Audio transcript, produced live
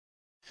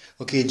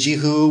Okay,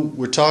 Jihu,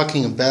 we're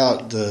talking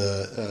about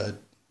we're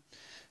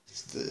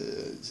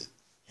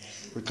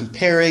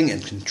comparing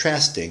and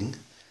contrasting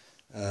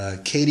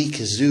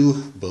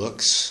Kazoo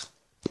books,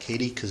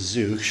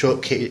 Kazoo, show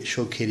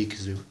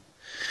Kazoo,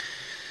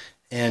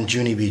 and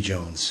Junie B.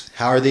 Jones.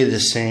 How are they the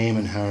same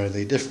and how are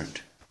they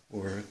different?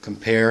 Or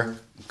compare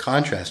and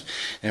contrast.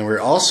 And we're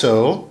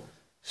also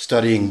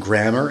studying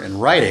grammar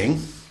and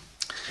writing.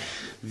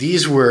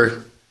 These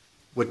were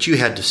what you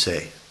had to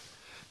say.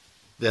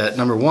 That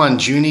number one,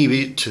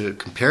 to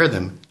compare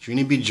them,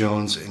 Junie B.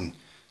 Jones and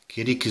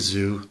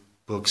Kazoo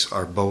books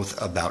are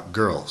both about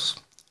girls.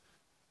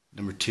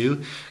 Number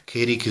two,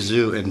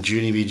 Kazoo and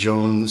Junie B.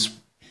 Jones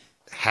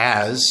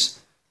has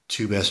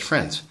two best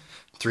friends.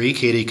 Three,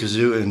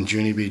 Kazoo and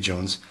Junie B.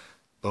 Jones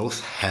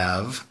both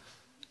have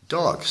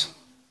dogs.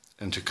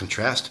 And to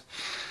contrast,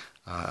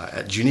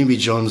 at Junie B.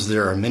 Jones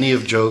there are many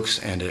of jokes,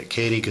 and at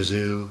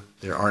Kazoo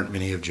there aren't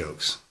many of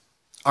jokes.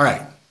 All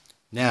right,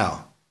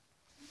 now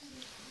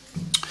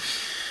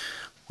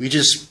we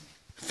just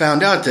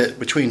found out that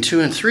between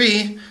 2 and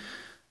 3,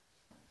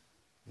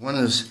 one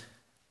is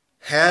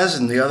has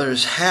and the other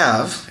is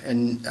have,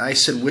 and I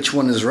said which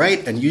one is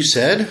right, and you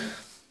said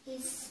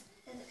it's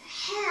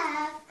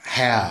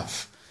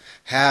have.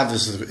 Have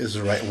is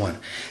the right one.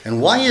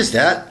 And why is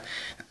that?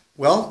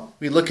 Well,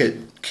 we look at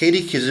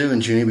Kazoo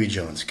and Junie B.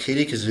 Jones.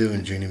 Kazoo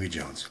and Junie B.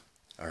 Jones.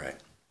 All right.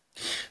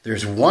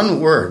 There's one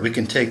word. We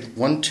can take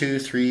 1, 2,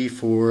 3,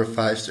 4,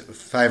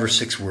 5 or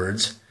 6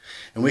 words,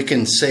 and we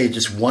can say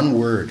just one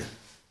word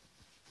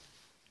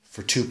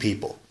for 2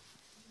 people.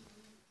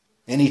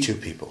 Any 2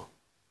 people.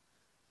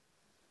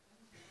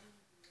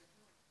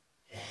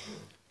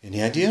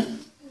 Any idea?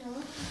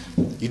 No.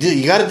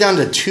 You got it down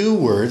to 2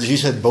 words. You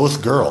said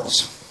both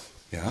girls.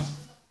 Yeah?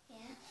 Yeah.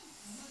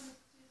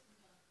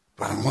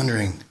 But I'm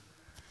wondering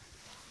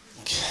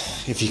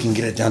if you can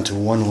get it down to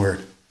 1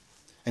 word.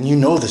 And you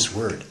know this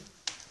word.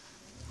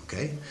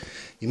 Okay?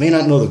 You may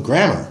not know the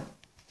grammar,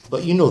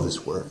 but you know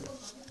this word.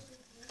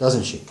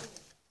 Doesn't she?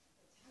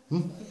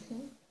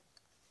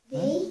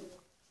 They?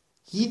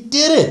 He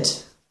did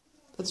it!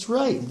 That's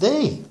right,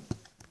 they.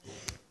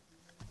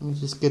 Let me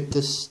just get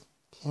this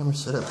camera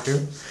set up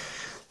here.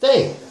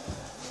 They.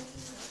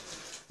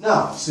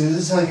 Now, so this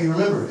is how you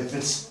remember. If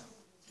it's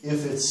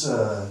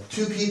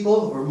 2 people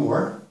or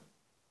more,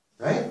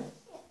 right?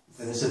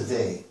 Then it's a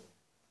they.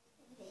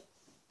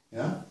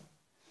 Yeah?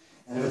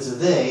 And if it's a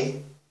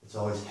they, it's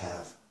always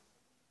have.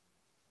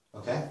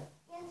 Okay?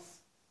 Yes.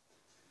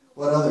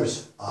 What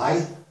others?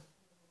 I?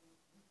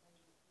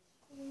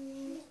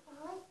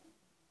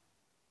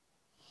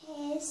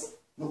 His.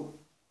 Nope.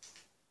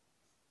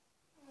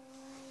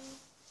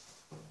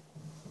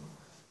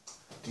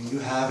 Do you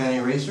have an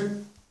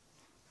eraser?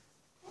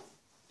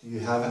 Do you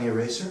have an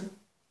eraser?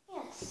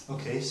 Yes.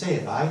 Okay, say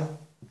it. I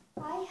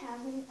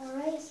have an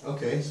eraser.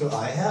 Okay, so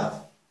I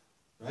have.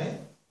 Right?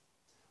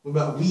 What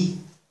about we?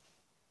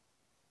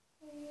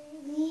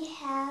 We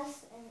have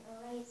an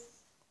eraser.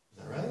 Is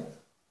that right?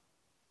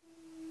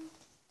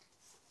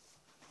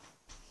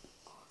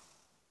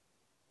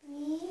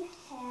 We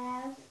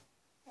have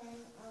an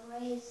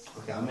eraser.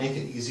 Okay, I'll make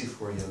it easy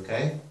for you,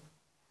 okay?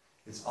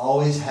 It's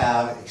always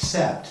have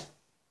except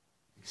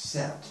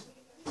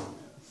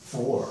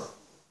for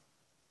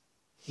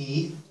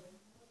he,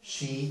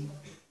 she,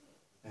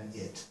 and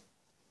it.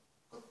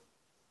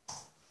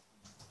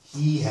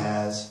 He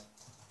has,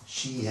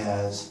 she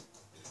has,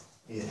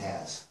 it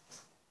has.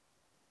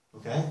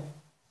 Okay?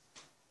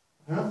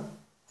 Huh?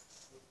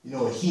 You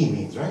know what he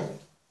means, right?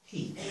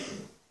 He.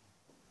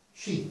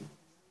 She.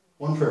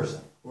 One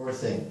person or a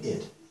thing.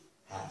 It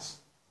has.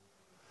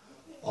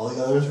 All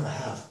the others are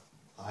have.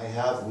 I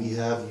have, we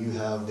have, you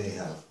have, they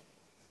have.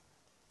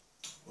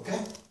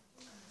 Okay?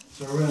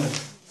 So we're going to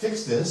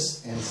fix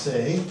this and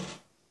say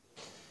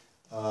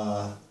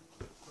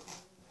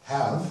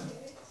have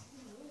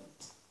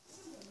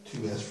 2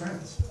 best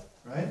friends,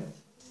 right?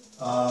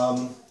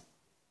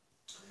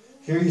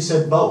 Here you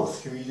said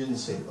both. Here you didn't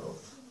say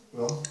both.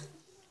 Well,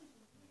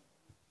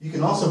 you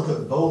can also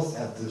put both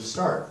at the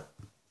start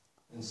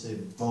and say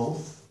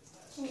both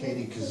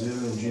Kazoo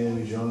and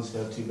Junie B. Jones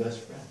have 2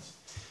 best friends.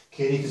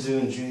 Kazoo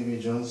and Junie B.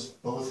 Jones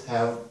both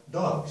have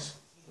dogs.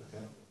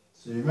 Okay?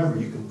 So remember,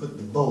 you can put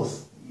the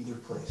both either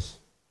place.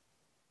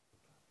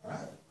 All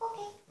right?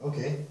 Okay.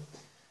 Okay.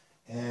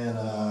 And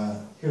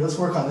here, let's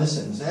work on this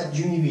sentence. At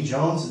Junie B.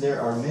 Jones,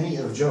 there are many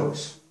of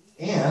jokes.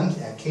 And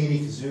at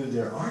Kazoo,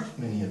 there aren't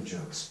many of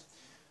jokes.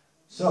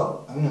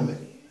 So, I'm going to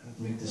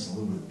make this a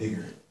little bit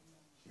bigger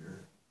here.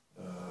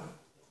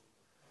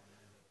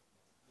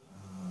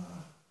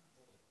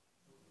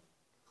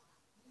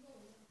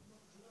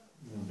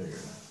 Even bigger.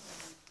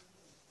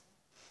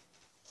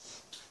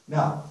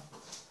 Now,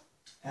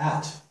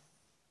 at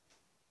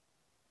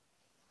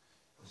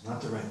is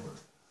not the right word.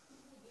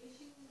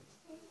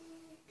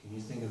 Can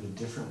you think of a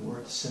different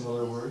word,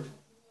 similar word?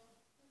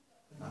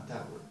 But not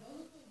that word.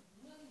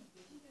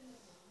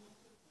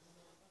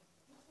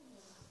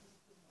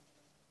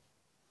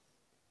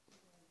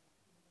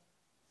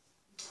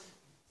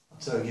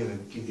 So I'll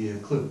give you a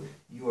clue.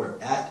 You are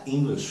at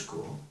English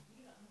school,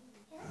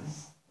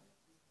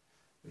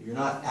 You're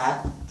not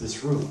at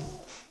this room.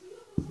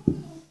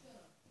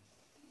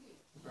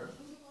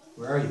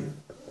 Where are you?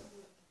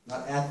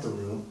 Not at the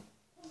room.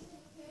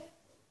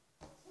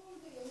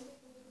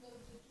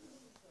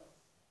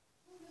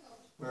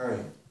 Where are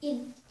you?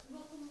 In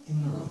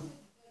the room.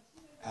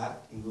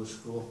 At English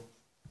school.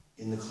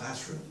 In the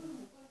classroom.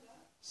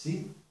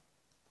 See?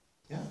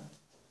 Yeah.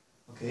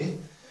 Okay.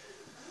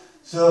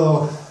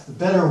 So the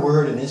better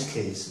word in this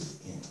case is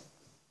in.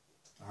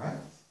 Alright?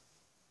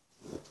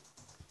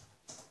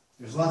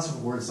 There's lots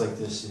of words like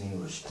this in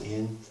English.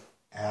 In,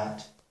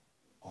 at,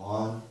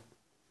 on,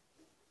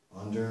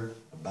 under,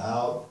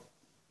 about.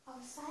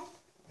 Outside?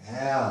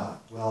 Yeah.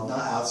 Well,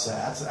 not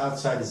outside.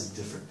 Outside is a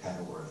different kind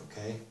of word,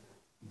 okay?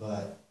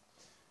 But,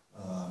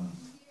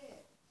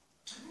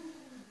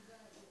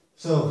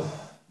 so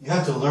you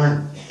have to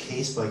learn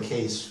case by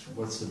case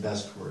what's the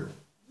best word.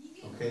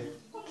 Okay?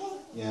 Okay.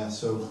 Yeah,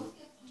 so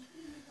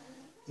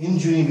in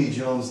Junie B.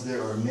 Jones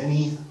there are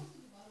many,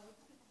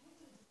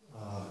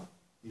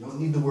 you don't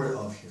need the word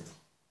of here,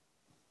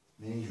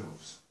 many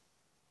jokes.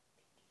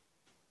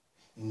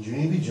 In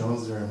Junie B.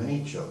 Jones there are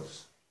many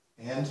jokes.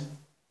 And?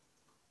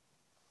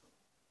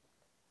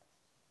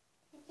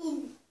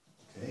 In.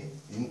 Okay,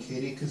 in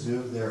Katie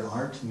Kazoo there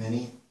aren't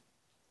many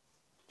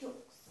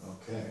Jokes.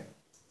 Okay.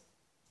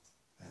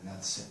 And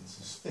that sentence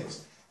is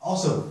fixed.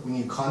 Also, when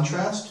you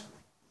contrast,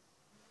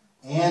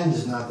 and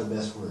is not the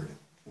best word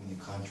when you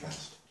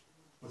contrast.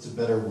 What's a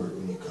better word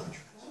when you contrast?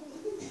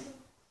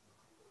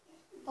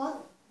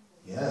 But.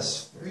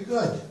 Yes, very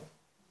good.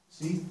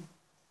 See?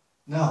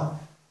 Now,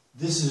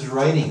 this is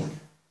writing.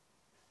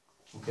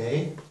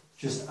 Okay?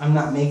 Just, I'm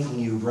not making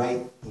you write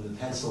with a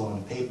pencil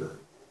on paper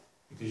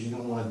because you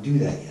don't want to do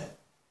that yet.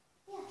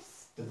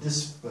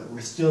 Yes. But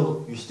you're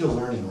still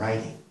learning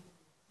writing.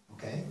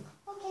 Okay?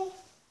 Okay.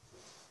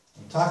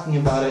 I'm talking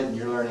about it and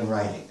you're learning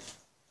writing.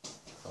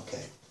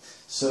 Okay.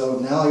 So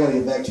now I gotta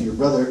get back to your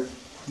brother.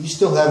 You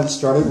still haven't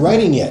started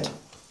writing yet.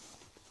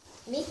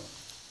 Me?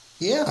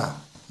 Yeah.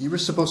 You were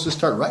supposed to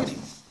start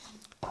writing.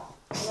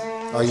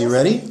 Are you Just-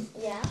 ready?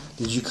 Yeah.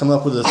 Did you come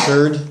up with a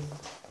third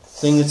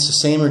thing that's the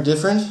same or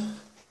different?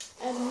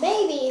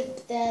 Maybe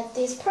that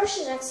this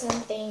Persian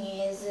accent thing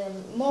is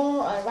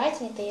more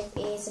writing thing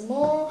is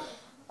more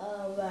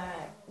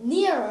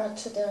nearer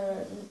to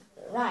the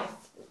life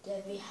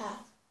that we have,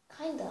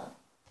 kind of.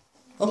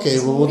 Okay,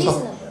 It's well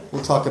reasonable.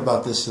 we'll talk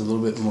about this a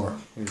little bit more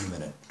in a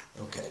minute.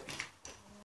 Okay.